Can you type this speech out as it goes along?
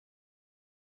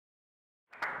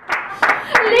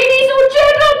Ladies and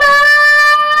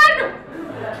gentlemen,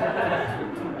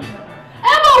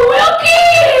 Emma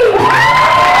Wilkie!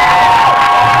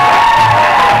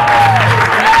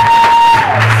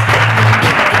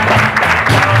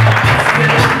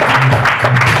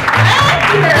 Thank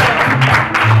you!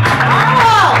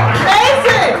 Oh,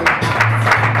 amazing!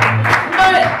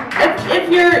 But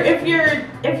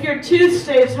if your tooth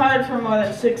stays hard for more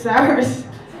than 6 hours,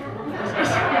 you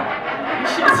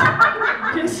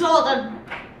should consult a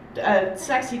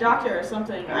sexy doctor or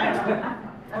something,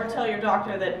 or tell your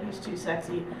doctor that he's too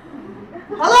sexy.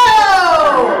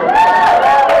 Hello!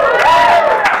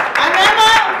 I'm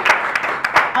Emma.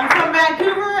 I'm from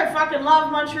Vancouver. I fucking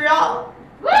love Montreal.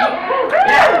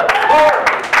 Yeah.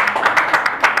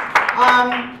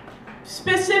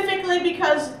 Specifically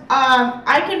because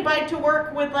I can bike to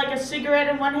work with like a cigarette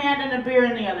in one hand and a beer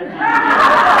in the other hand.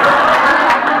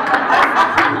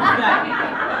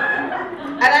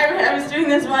 And I was doing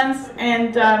this once,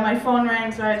 and my phone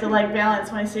rang, so I had to like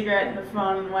balance my cigarette and the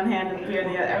phone in one hand and the beer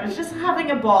in the other. I was just having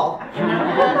a ball, you know.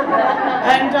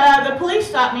 And the police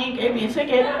stopped me and gave me a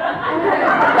ticket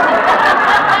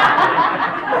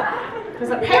because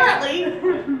apparently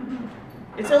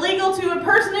it's illegal to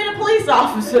impersonate a police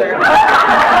officer.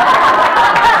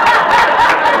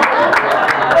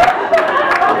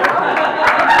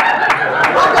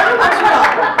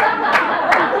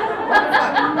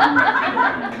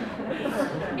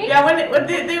 Yeah, when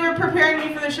they were preparing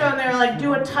me for the show and they were like,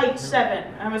 do a tight 7.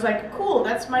 I was like, cool,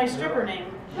 that's my stripper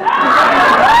name. Yeah,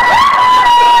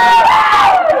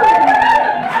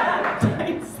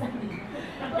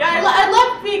 I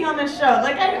love being on this show.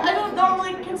 Like, I don't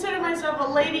normally consider myself a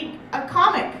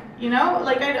comic, you know?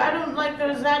 Like, I don't like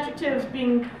those adjectives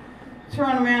being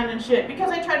thrown around and shit,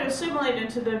 because I try to assimilate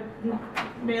into the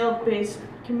male-based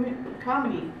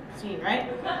comedy scene, right?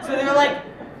 So they were like,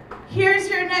 here's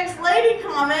your next lady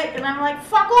comic, and I'm like,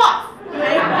 fuck off,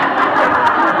 right?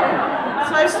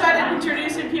 So I started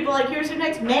introducing people like, here's your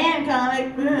next man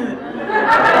comic.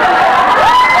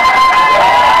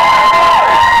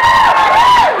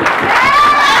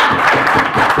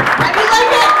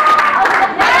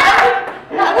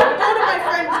 I wouldn't go to my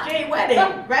friend's gay wedding,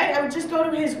 right? I would just go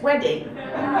to his wedding. You see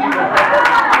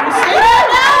that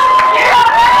now?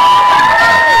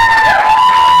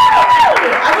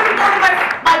 I wouldn't go to my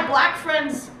black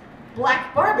friend's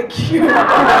black barbecue unless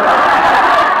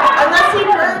he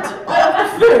burnt all the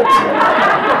food.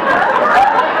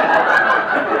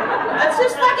 Let's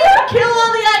just fucking kill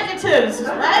all the adjectives,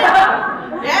 right?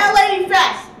 Yeah, lady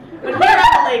fest. But here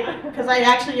I'm a lady, because I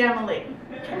actually am a lady.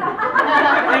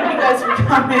 Thank you guys for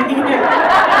coming. This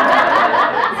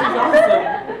is awesome.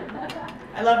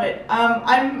 I love it.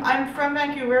 I'm from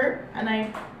Vancouver, and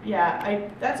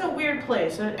that's a weird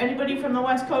place. Anybody from the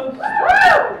West Coast?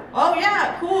 Oh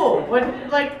yeah, cool.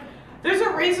 There's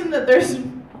a reason that there's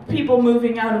people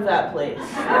moving out of that place.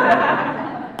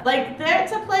 Like,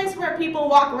 that's a place where people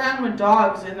walk around with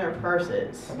dogs in their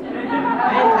purses.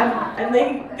 Right? And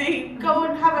they go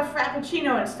and have a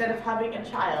frappuccino instead of having a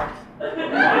child.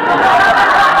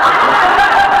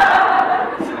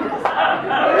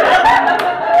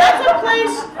 That's a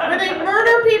place where they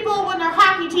murder people when their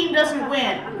hockey team doesn't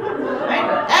win.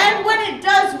 Right? And when it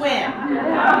does win.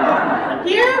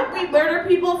 Here, we murder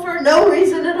people for no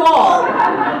reason at all.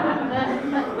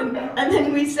 And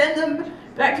then we send them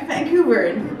back to Vancouver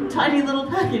in tiny little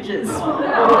packages.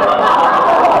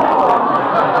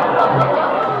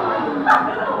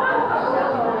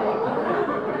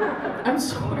 I'm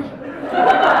sorry.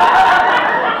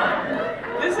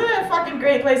 This is a fucking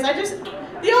great place.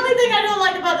 The only thing I don't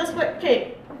like about this place,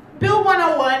 okay, Bill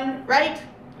 101, right?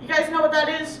 You guys know what that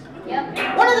is?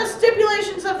 Yep. One of the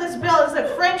stipulations of this bill is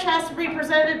that French has to be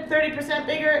presented 30%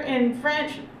 bigger in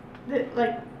French,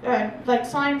 like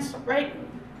signs, right?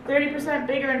 30%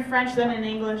 bigger in French than in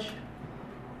English.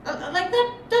 Like,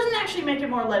 that doesn't actually make it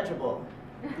more legible,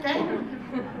 okay?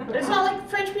 It's not like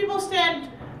French people stand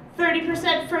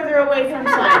 30% further away from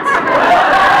signs.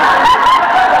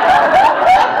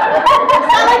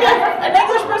 It's not like an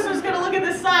English person is going to look at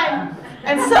this sign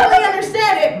and suddenly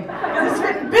understand it, because it's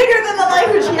written bigger than the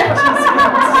language he actually speaks.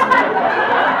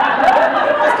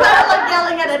 It's kind of like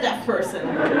yelling at a deaf person.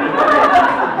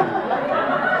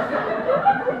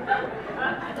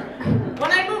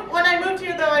 When I moved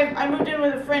here, though, I moved in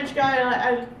with a French guy,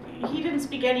 and he didn't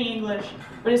speak any English,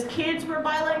 but his kids were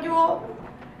bilingual,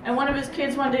 and one of his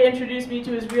kids one day introduced me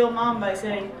to his real mom by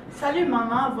saying, "Salut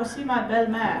maman, voici ma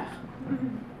belle-mère."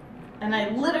 And I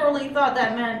literally thought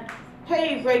that meant,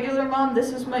 "Hey, regular mom,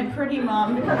 this is my pretty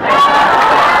mom." I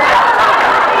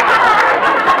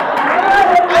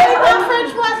think that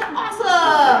French was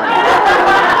awesome!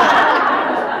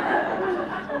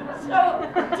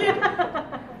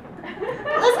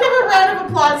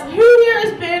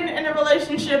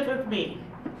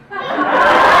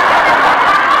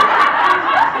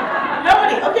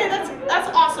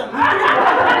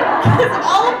 Because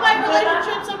all of my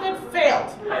relationships have been failed.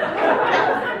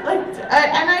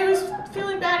 And I was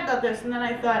feeling bad about this, and then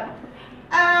I thought,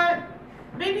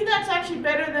 maybe that's actually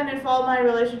better than if all my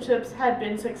relationships had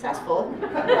been successful.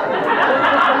 Because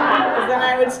then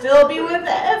I would still be with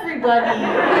everybody.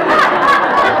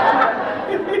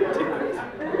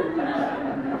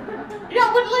 You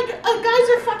know, but like, guys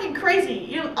are fucking crazy.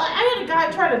 You know, I had a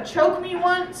guy try to choke me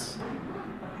once,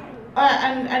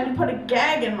 and put a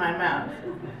gag in my mouth.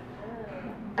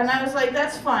 And I was like,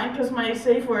 that's fine, because my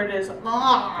safe word is,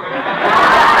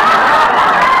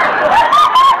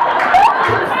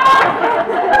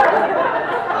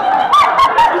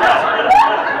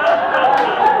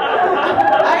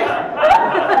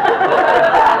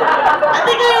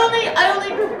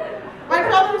 my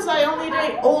problem is I only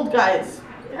date old guys.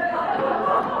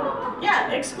 Yeah,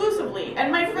 exclusively.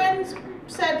 And my friends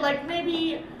said, like,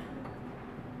 maybe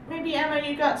Emma,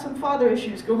 you got some father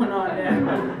issues going on there.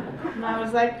 And I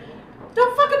was like,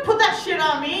 don't fucking put that shit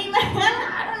on me, man.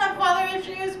 I don't have father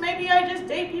issues. Maybe I just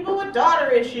date people with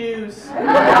daughter issues. Come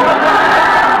on,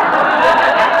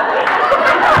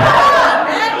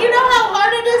 man. You know how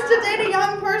hard it is to date a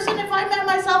young person? If I met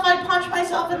myself, I'd punch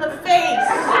myself in the face.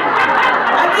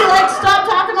 I'd be like, stop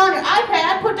talking on your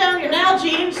iPad, put down your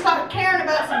Nalgene, and start caring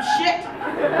about some shit.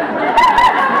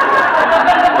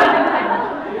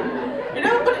 You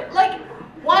know, but like,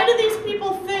 why do these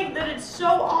people think that it's so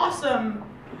awesome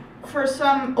for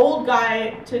some old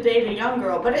guy to date a young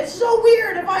girl, but it's so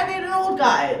weird if I date an old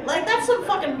guy? Like, that's some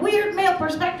fucking weird male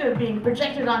perspective being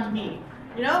projected onto me.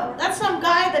 You know? That's some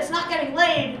guy that's not getting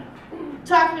laid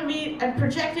talking to me and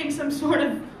projecting some sort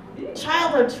of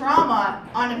childhood trauma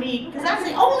onto me, because that's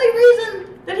the only reason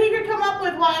that he could come up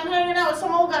with why I'm hanging out with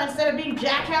some old guy instead of being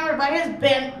jackhammered by his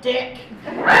bent dick.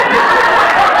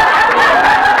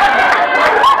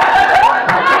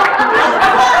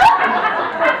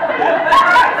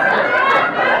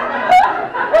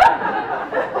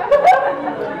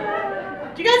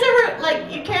 Do you guys ever, like,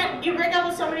 you break up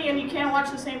with somebody and you can't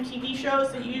watch the same TV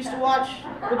shows that you used to watch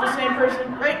with the same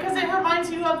person, right? Because it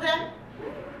reminds you of them,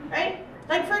 right?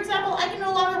 Like, for example, I can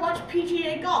no longer watch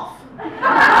PGA golf. It's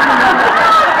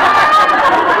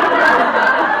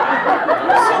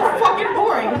so fucking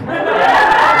boring.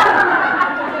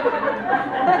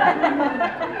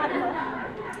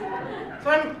 So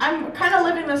I'm kind of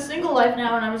living this single life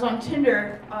now, and I was on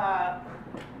Tinder.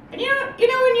 And you know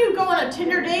when you go on a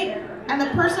Tinder date and the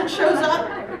person shows up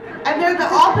and they're the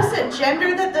opposite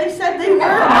gender that they said they were?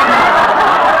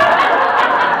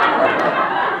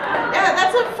 Yeah,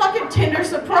 that's a fucking Tinder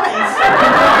surprise.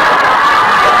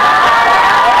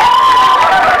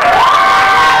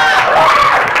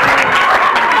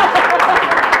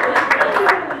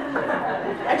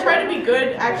 I try to be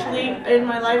good, actually, in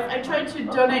my life. I tried to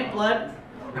donate blood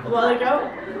a while ago.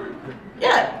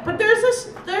 Yeah, but there's a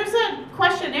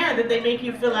questionnaire that they make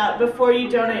you fill out before you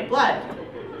donate blood.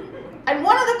 And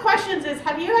one of the questions is,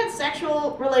 have you had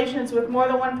sexual relations with more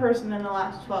than one person in the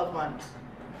last 12 months?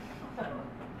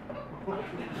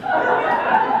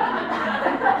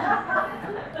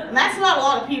 And that's not a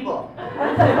lot of people.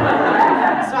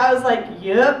 So I was like,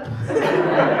 yep.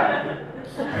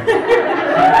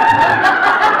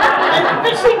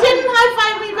 But she didn't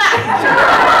high-five me back.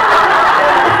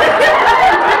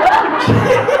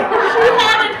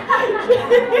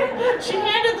 She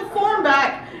handed the form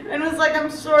back and was like, I'm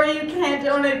sorry you can't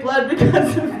donate blood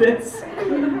because of this.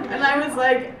 And I was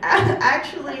like,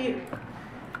 actually,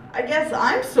 I guess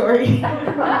I'm sorry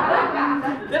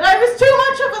that I was too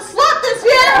much of a slut this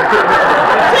year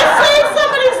to save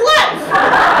somebody's life.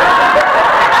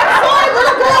 I'm sorry,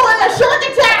 little girl in a shark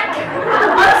attack.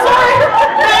 I'm sorry,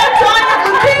 man dying of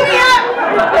leukemia.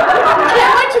 I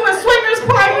went to a swingers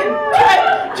party and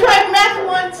tried meth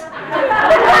once.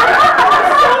 I'm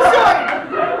so sorry.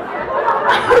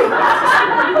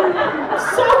 I'm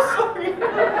so sorry.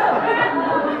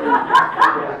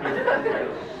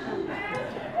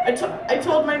 I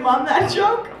told my mom that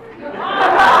joke.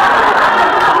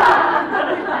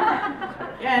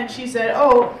 Yeah, and she said,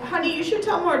 oh, honey, you should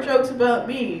tell more jokes about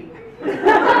me. I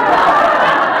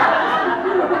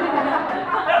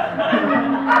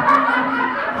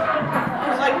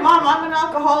was like, Mom, I'm an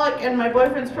alcoholic and my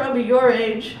boyfriend's probably your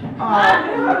age.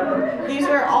 These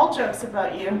are all jokes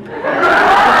about you. My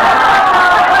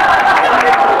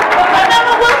name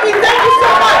is Wilkie, thank you so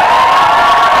much.